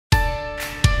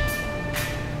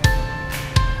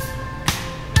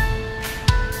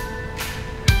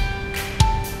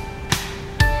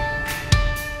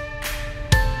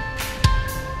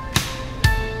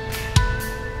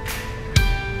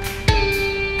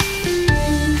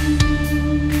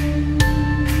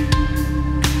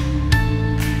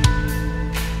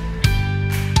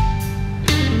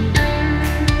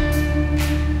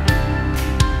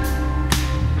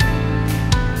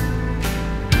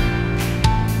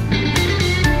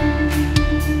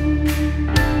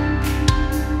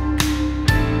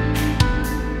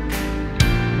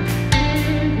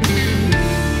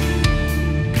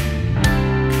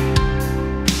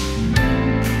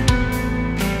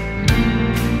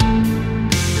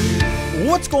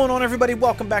What's going on, everybody?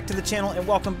 Welcome back to the channel and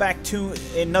welcome back to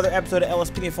another episode of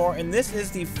Lspdfr, and this is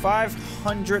the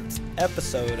 500th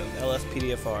episode of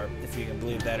Lspdfr, if you can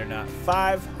believe that or not.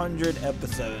 500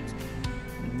 episodes.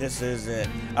 This is it.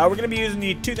 We're going to be using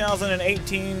the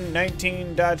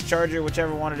 2018-19 Dodge Charger,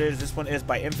 whichever one it is. This one is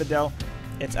by Infidel.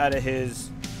 It's out of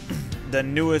the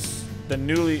newest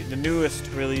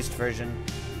released version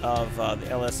of the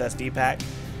LSSD pack.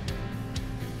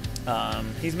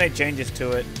 He's made changes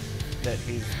to it that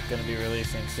he's going to be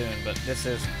releasing soon, but this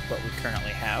is what we currently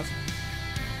have.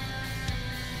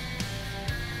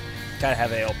 Gotta have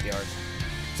ALPRs.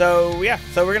 So yeah,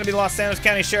 so we're going to be Los Santos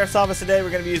County Sheriff's Office today. We're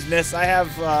going to be using this. I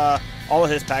have all of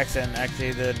his packs in,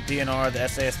 actually, the DNR, the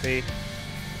SASP,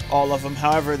 all of them.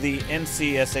 However, the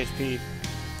NCSHP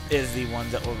is the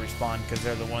ones that will respond because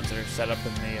they're the ones that are set up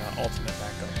in the ultimate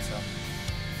backup.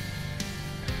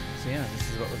 So yeah,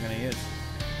 this is what we're going to use.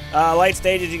 Light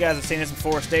stages, you guys have seen this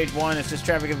before. Stage 1 is just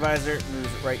traffic advisor,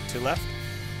 moves right to left.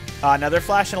 Now they're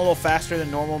flashing a little faster than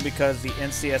normal because the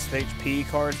NCSHP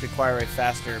cards require a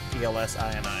faster PLS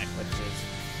INI, which is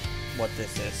what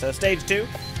this is. So stage 2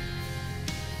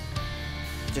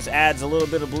 just adds a little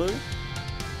bit of blue.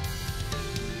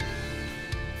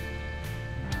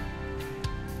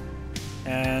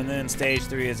 And then stage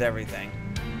 3 is everything.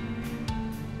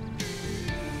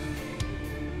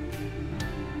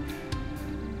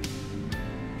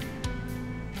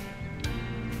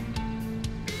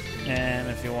 And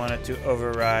if you wanted to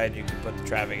override, you could put the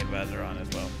traffic advisor on as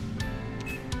well.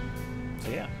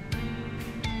 So yeah.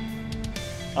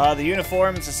 The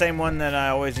uniform is the same one that I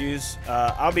always use.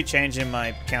 I'll be changing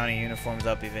my county uniforms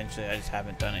up eventually. I just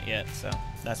haven't done it yet, so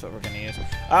that's what we're going to use.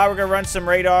 We're going to run some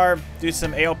radar, do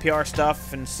some ALPR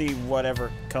stuff, and see whatever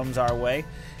comes our way.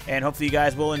 And hopefully you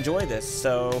guys will enjoy this.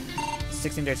 So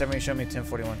 16-7, show me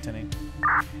 1041, 1080.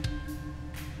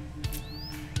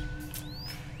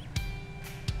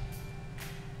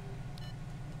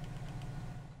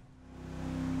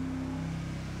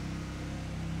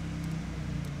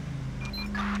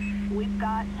 We've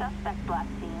got suspect black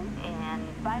scene in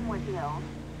Vinewood Hills.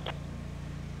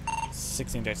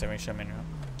 16-7, show me now.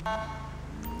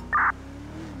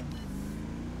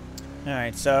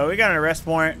 Alright, so we got an arrest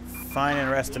warrant. Find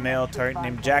and arrest a male target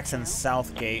named Jackson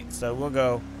Southgate. So we'll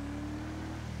go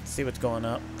see what's going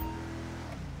up.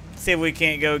 See if we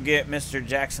can't go get Mr.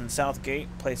 Jackson Southgate.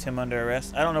 Place him under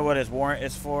arrest. I don't know what his warrant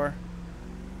is for.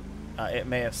 It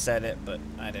may have said it, but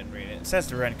I didn't read it. It says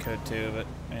the run code too, but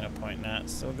ain't no point in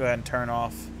that. So we'll go ahead and turn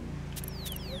off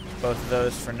both of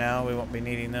those for now. We won't be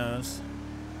needing those.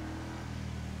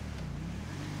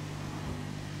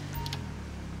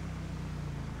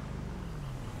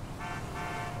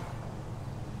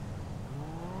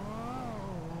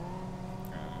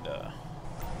 And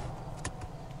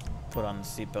put on the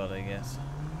seatbelt, I guess.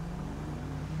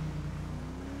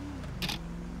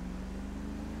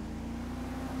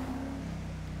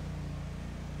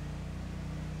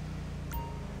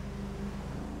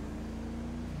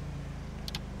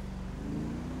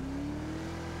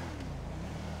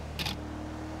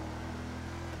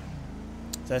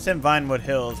 So it's in Vinewood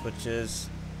Hills, which is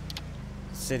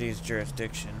the city's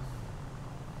jurisdiction,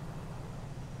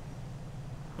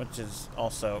 which is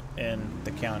also in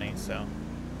the county, so.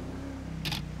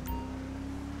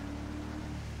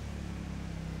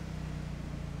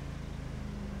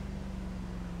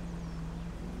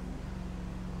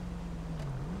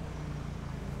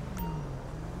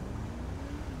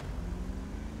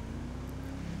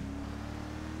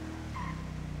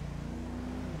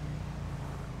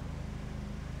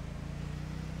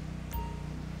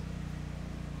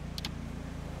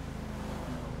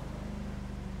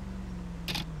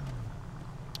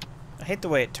 I hate the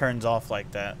way it turns off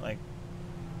like that. Like,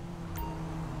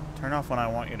 turn off when I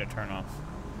want you to turn off.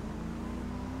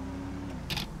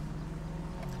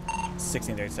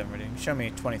 16-37 reading. Show me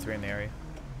 23 in the area.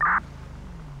 I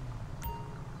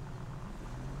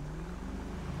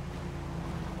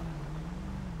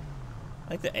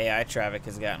think the AI traffic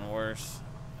has gotten worse.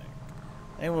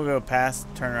 I think we'll go past,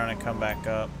 turn around, and come back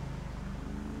up.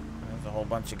 There's a whole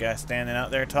bunch of guys standing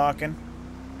out there talking.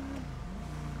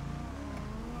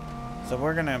 So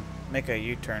we're gonna make a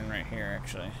U-turn right here,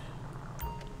 actually.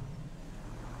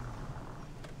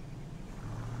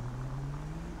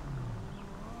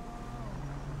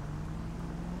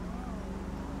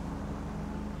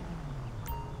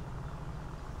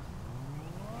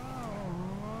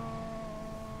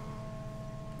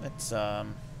 Let's I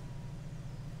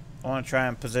want to try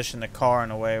and position the car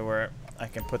in a way where I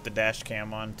can put the dash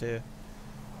cam on too.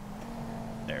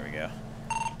 There we go.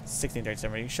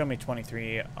 1637. You can show me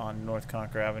 23 on North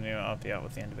Conquer Avenue. I'll be out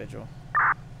with the individual.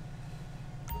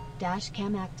 Dash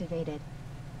cam activated.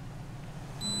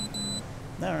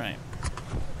 All right.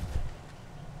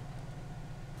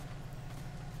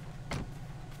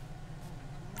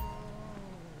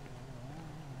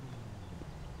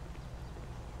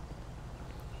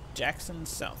 Jackson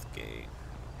Southgate.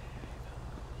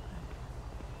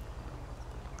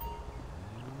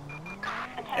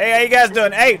 Hey, how you guys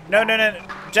doing? Hey, no.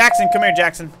 Jackson, come here,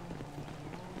 Jackson.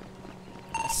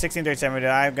 1637.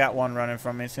 I've got one running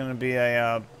from me. It's going to be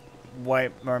a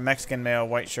white or Mexican male,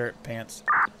 white shirt, pants.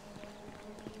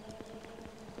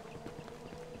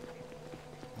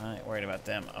 I ain't worried about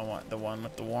them. I want the one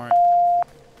with the warrant.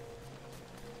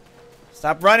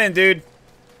 Stop running, dude.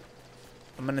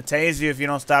 I'm going to tase you if you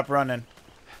don't stop running.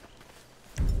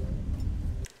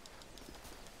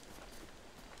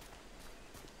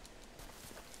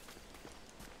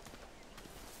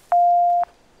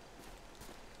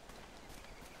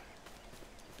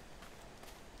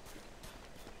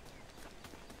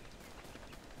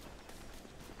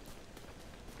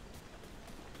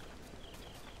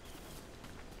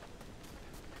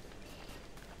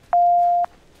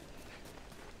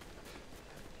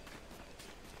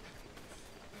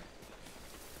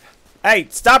 Hey,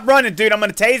 stop running, dude. I'm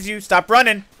going to tase you. Stop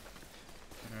running.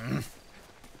 All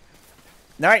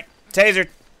right. Taser.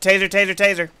 Taser, taser,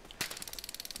 taser.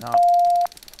 No.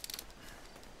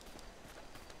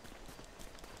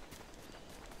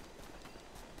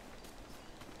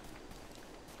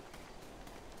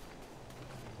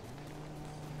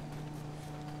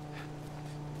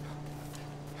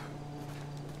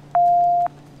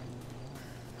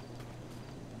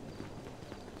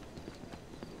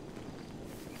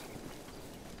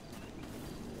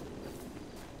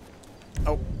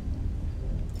 Oh.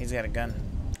 He's got a gun.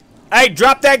 Hey,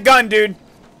 drop that gun, dude.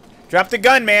 Drop the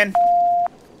gun, man.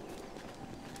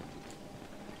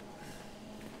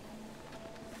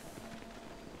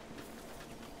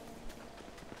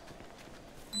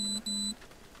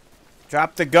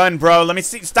 Drop the gun, bro. Let me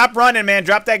see. Stop running, man.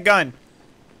 Drop that gun.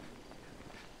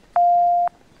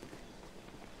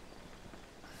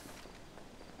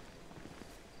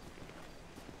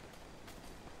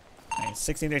 All right,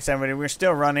 1637. We're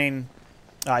still running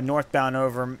northbound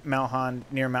over Mount Hon,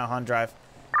 near Mount Hon Drive.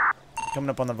 Coming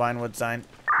up on the Vinewood sign.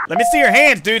 Let me see your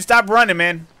hands, dude. Stop running,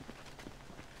 man.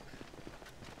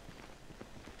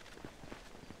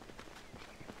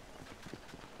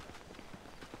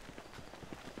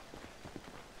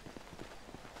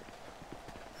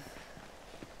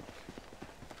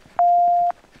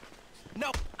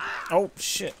 No. Oh,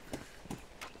 shit.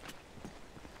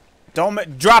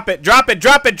 Don't drop it. Drop it.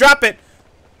 Drop it. Drop it.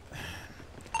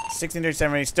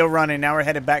 1637. He's still running. Now we're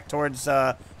headed back towards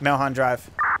Melhan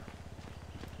Drive.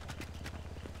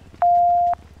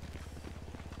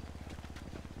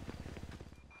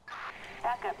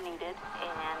 Backup needed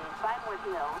in Vinewood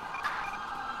Hills.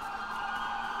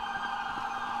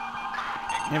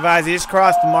 Advise, he just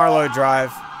crossed Marlowe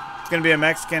Drive. It's going to be a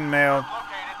Mexican male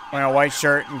wearing a white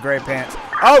shirt and gray pants.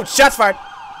 Oh, shots fired.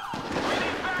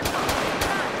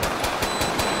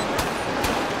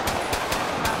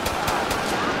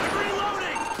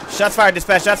 Shots fired,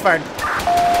 dispatch. Shots fired.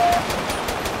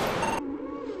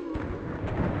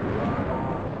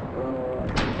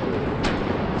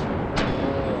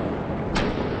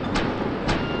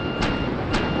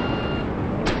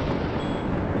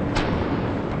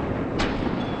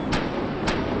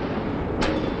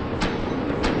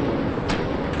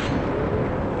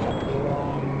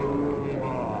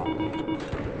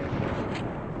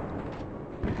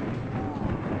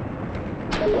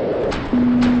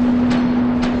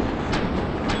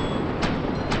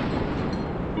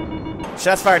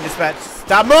 Shots fired, dispatch.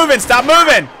 Stop moving! Stop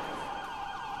moving!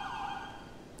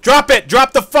 Drop it!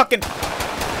 Drop the fucking...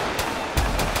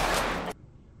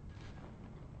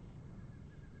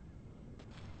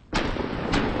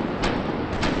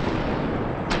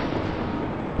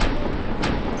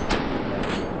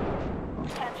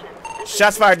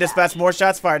 Shots fired, dispatch. More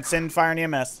shots fired. Send fire and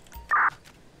EMS.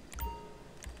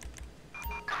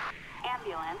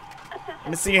 Ambulance. Let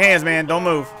me see your hands, man. Don't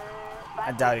move.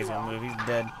 I doubt he's gonna move. He's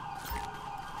dead.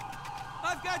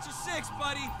 I've got you 6,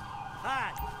 buddy.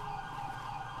 Hot.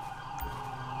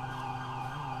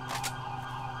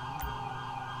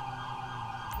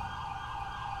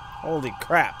 Holy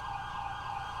crap.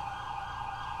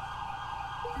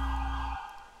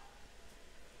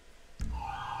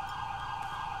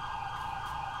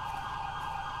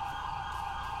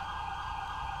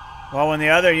 Well, when the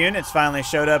other units finally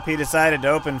showed up, he decided to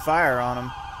open fire on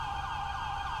them.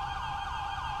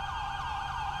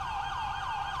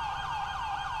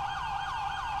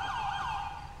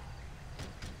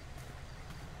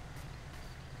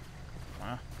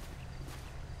 Wow.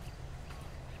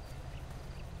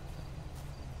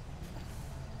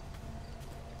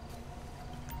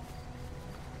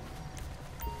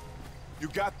 You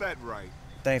got that right.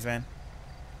 Thanks, man.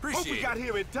 Hope we got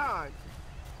here in time.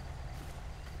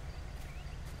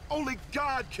 Only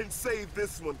God can save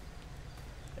this one.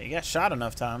 You got shot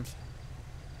enough times.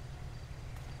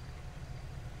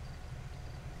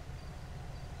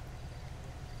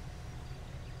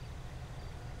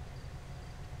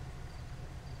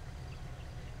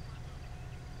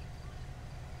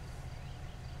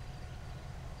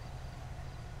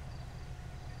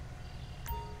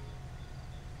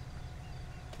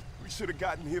 We should have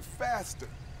gotten here faster.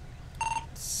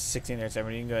 16 or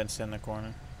 17. You can go ahead and sit in the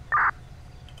corner.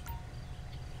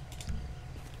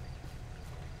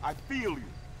 I feel you.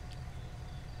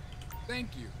 Thank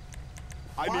you.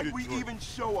 Why'd we even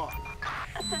show up?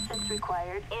 Assistance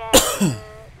required in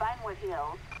Vinewood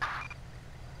Hills.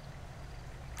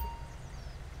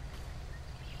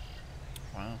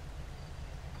 Wow.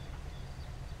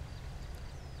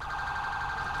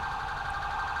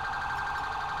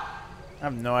 I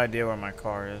have no idea where my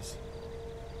car is.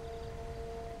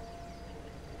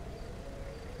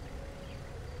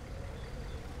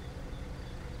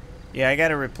 Yeah, I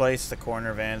gotta replace the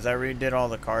corner vans. I redid all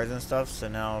the cars and stuff, so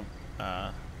now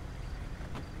I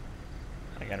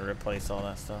gotta replace all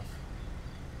that stuff.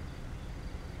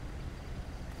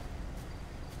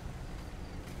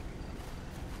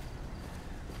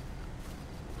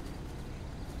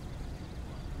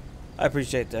 I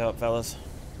appreciate the help, fellas.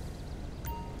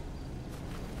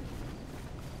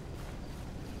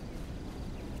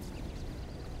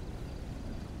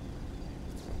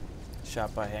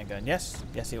 Shot by handgun. Yes.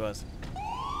 Yes, he was.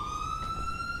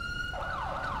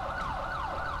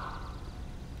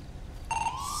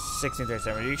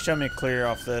 $16.37. You can show me clear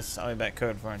off this. I'll be back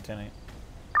code for antenna.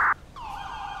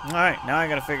 Alright, now I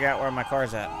gotta figure out where my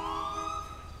car's at.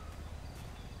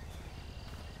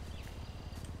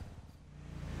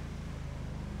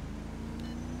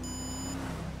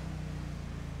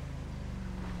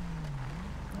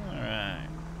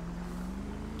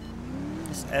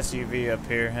 SUV up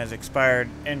here has expired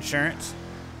insurance.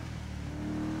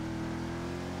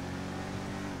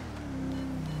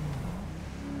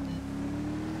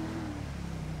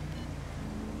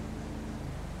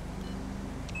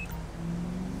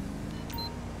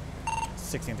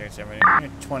 $16.37.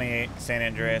 28 San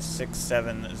Andreas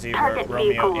 67 Zebra Target Romeo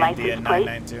vehicle India license plate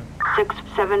 992.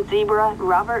 67 Zebra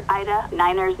Robert Ida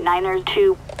Niners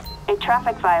 2. A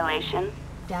traffic violation.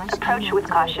 Approach with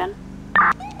caution.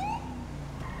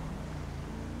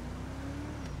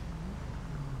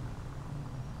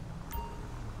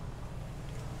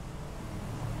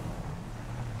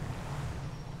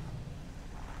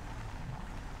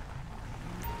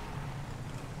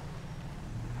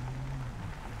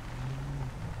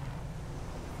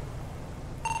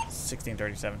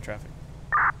 $16.37 traffic.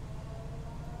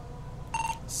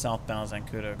 Southbound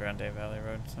Zancudo, Grande Valley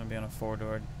Road. It's gonna be on a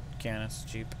 4-door Canis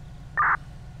Jeep.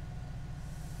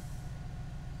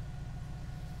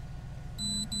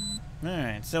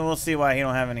 Alright, so we'll see why he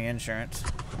don't have any insurance.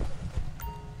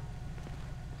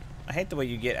 I hate the way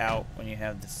you get out when you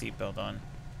have the seatbelt on.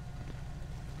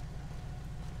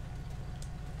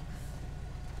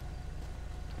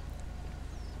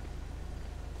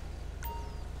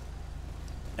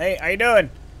 Hey, how you doing?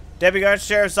 Deputy Guard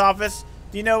Sheriff's Office.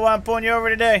 Do you know why I'm pulling you over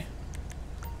today?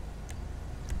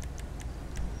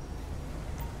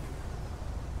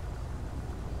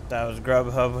 That was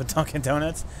Grubhub with Dunkin'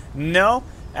 Donuts. No,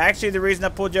 actually, the reason I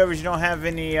pulled you over is you don't have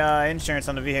any insurance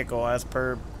on the vehicle, as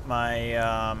per my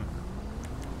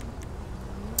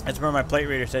plate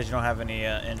reader says you don't have any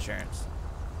insurance.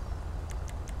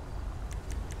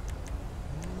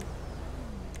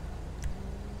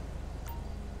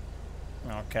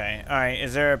 Okay. All right.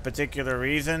 Is there a particular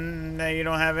reason that you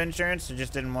don't have insurance, or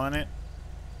just didn't want it?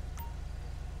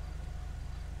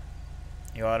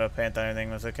 You auto pay and thought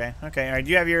everything was okay. Okay. All right. Do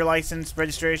you have your license,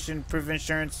 registration, proof of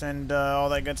insurance, and all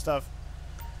that good stuff?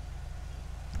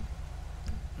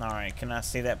 All right. Can I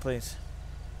see that, please?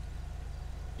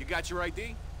 You got your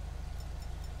ID?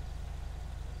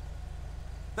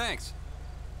 Thanks.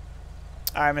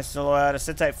 All right, Mr. Loyal,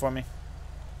 sit tight for me.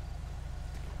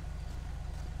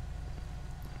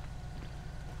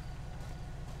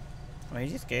 Well, he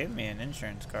just gave me an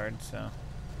insurance card, so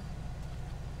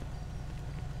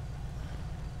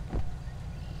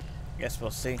guess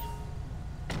we'll see.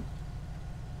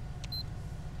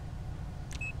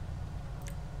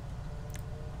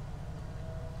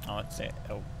 Oh, let's see.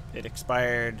 Oh, it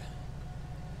expired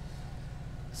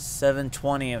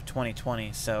 7/20 of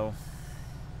 2020, so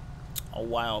a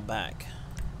while back.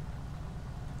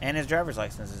 And his driver's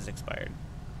license is expired.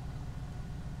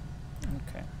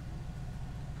 Okay.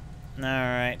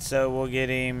 Alright, so we'll get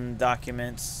him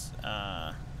documents.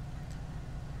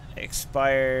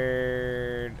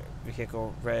 expired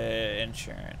vehicle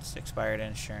insurance, expired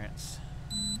insurance,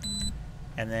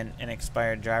 and then an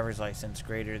expired driver's license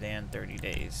greater than 30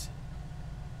 days.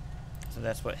 So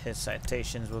that's what his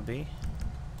citations will be.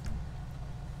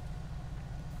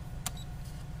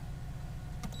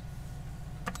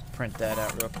 Print that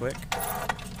out real quick.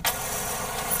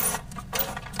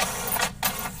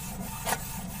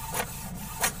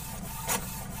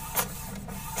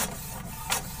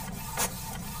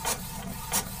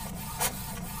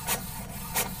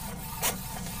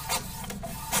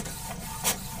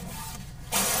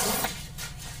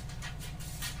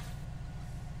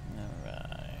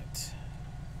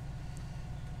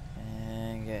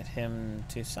 Him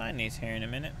to sign these here in a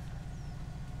minute.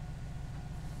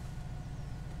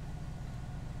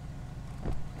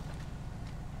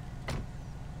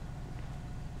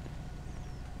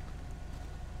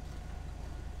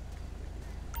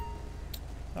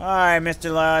 Alright,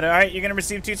 Mr. Loud. Alright, you're going to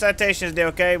receive 2 citations today,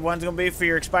 okay? One's going to be for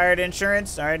your expired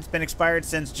insurance. Alright, it's been expired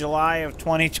since July of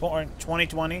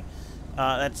 2020.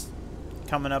 That's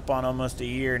coming up on almost a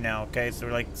year now, okay? So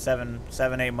we're like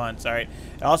 8 months, all right?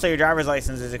 And also, your driver's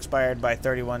license is expired by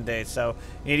 31 days, so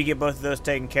you need to get both of those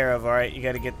taken care of, all right? You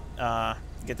got to get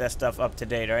that stuff up to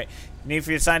date, all right? You need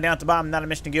for you to sign down at the bottom, not a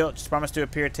mission of guilt. Just promise to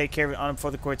appear, take care of it on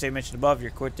before the court date mentioned above.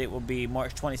 Your court date will be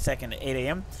March 22nd at 8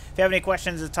 a.m. If you have any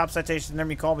questions, the top citation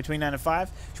number you call between 9 and 5.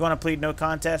 If you want to plead no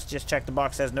contest, just check the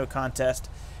box that says no contest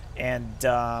and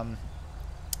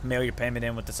mail your payment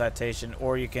in with the citation,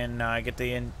 or you can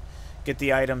get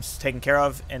the items taken care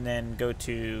of and then go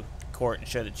to court and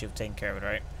show that you've taken care of it,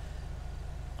 all right?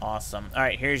 Awesome. All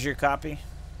right, here's your copy.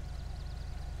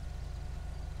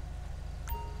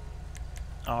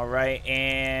 All right,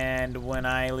 and when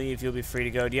I leave, you'll be free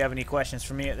to go. Do you have any questions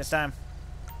for me at this time?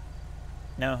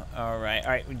 No? All right.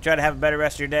 All right, try to have a better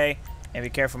rest of your day and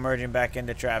be careful merging back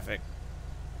into traffic.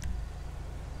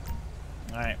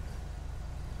 All right.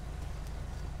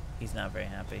 He's not very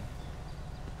happy.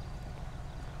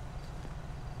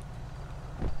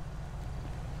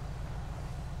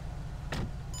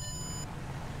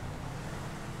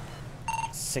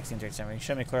 $16.37.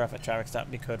 Show me clear off at traffic stop.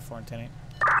 Be code 410.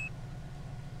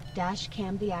 Dash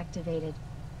cam deactivated.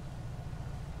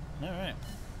 All right.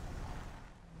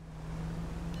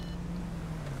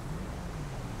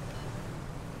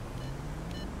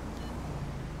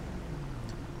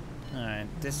 All right.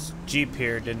 This Jeep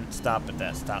here didn't stop at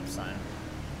that stop sign.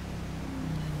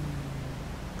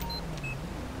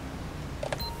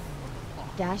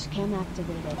 Dash cam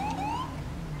activated.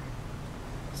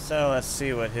 So let's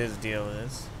see what his deal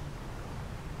is.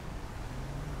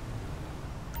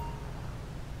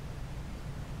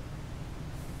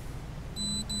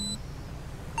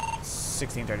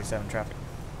 $16.37 traffic.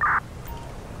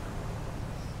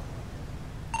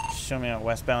 Show me on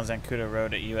westbound Zancudo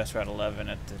Road at US Route 11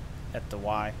 at the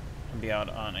Y. I'll be out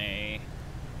on a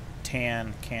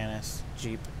tan Canis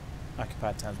Jeep.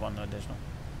 Occupied times 1, no additional.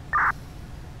 All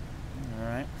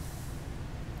right.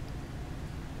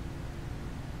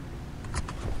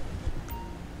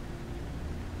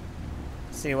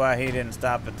 See why he didn't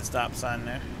stop at the stop sign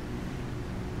there.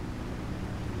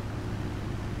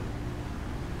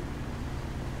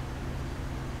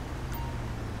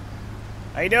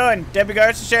 How you doing? Deputy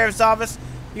Garza, Sheriff's Office.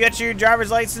 You got your driver's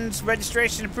license,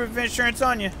 registration, and proof of insurance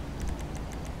on you?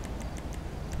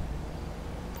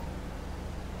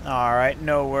 Alright,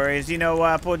 no worries. You know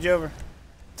why I pulled you over?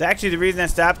 It's actually the reason I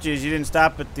stopped you is you didn't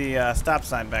stop at the stop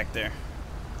sign back there.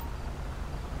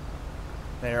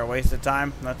 They're a waste of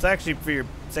time. That's actually for your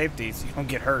safety, so you don't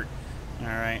get hurt.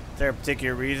 Alright. Is there a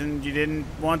particular reason you didn't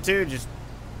want to? Just...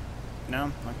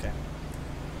 No? Okay.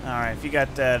 Alright, if you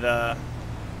got that,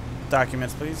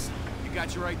 documents, please. You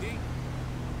got your ID?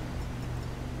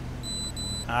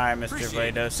 Alright, Mr.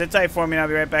 Vlado. Sit tight for me and I'll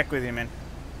be right back with you, man.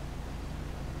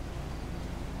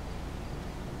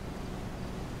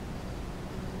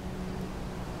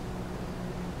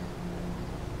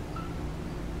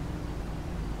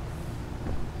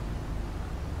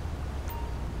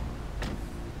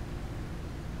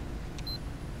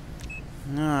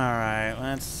 Alright,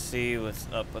 let's see what's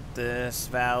up with this.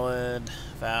 Valid.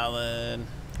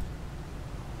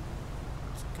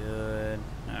 It's good.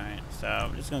 Alright, so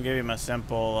I'm just going to give you my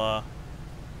simple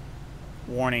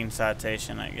warning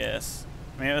citation, I guess.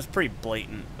 I mean, it was pretty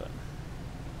blatant, but...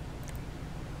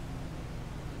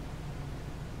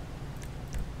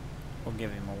 we'll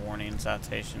give him a warning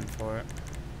citation for it.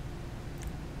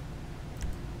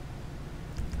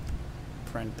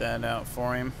 Print that out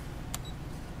for him.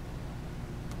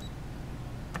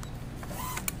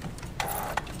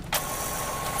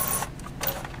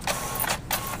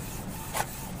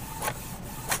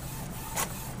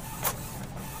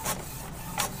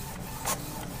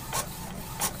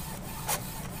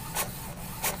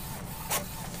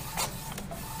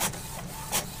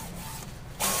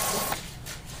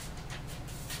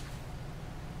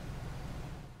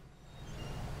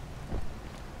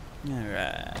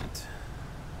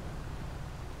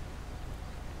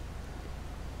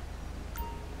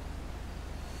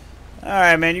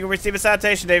 Alright, man, you can receive a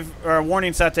citation, Dave, or a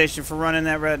warning citation for running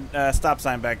that red stop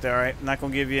sign back there, alright? I'm not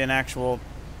going to give you an actual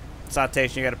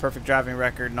citation. You got a perfect driving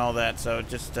record and all that, so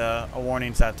just a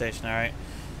warning citation, alright?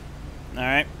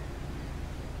 Alright?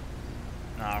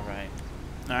 Alright.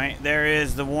 Alright, there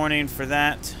is the warning for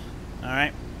that.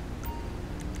 Alright?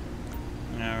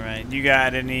 Alright, you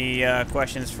got any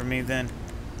questions for me then?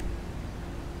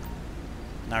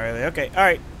 Not really. Okay,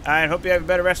 alright. I hope you have a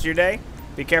better rest of your day.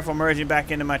 Be careful merging back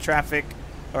into my traffic,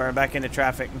 or back into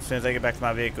traffic. As soon as I get back to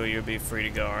my vehicle, you'll be free to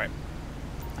go, alright?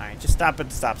 Alright, just stop at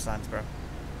the stop signs, bro.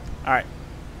 Alright.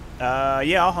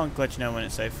 Yeah, I'll honk, let you know when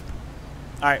it's safe.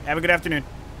 Alright, have a good afternoon.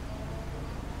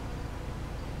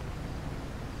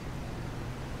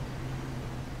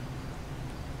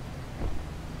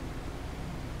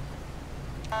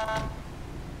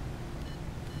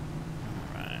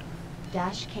 Alright.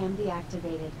 Dash cam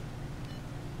deactivated.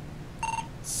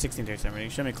 1637. You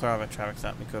show me clear off a traffic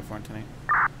stop. Me code 4 tonight.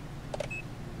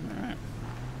 Alright.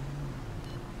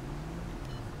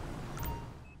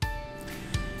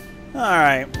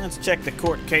 Alright, let's check the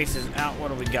court cases out. What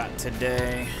do we got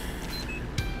today?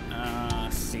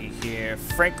 Let's see here.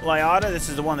 Frank Liotta, this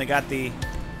is the one that got the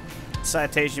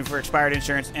citation for expired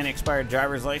insurance and expired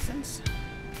driver's license.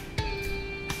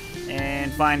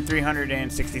 And fined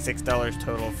 $366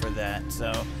 total for that.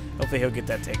 So hopefully he'll get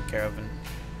that taken care of, and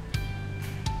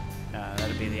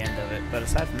that'll be the end of it. But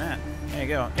aside from that, there you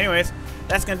go. Anyways,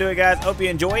 that's going to do it, guys. Hope you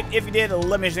enjoyed. If you did, let me know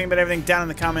what you think about everything down in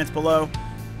the comments below.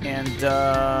 And,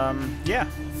 yeah,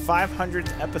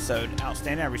 500th episode.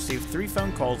 Outstanding. I received 3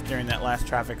 phone calls during that last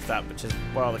traffic stop, which is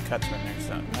where all the cuts were in there,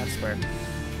 so that's where.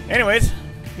 Anyways,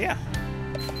 yeah.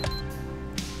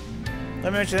 Let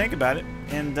me know what you think about it.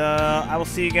 And I will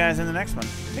see you guys in the next one.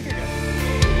 Take care, guys.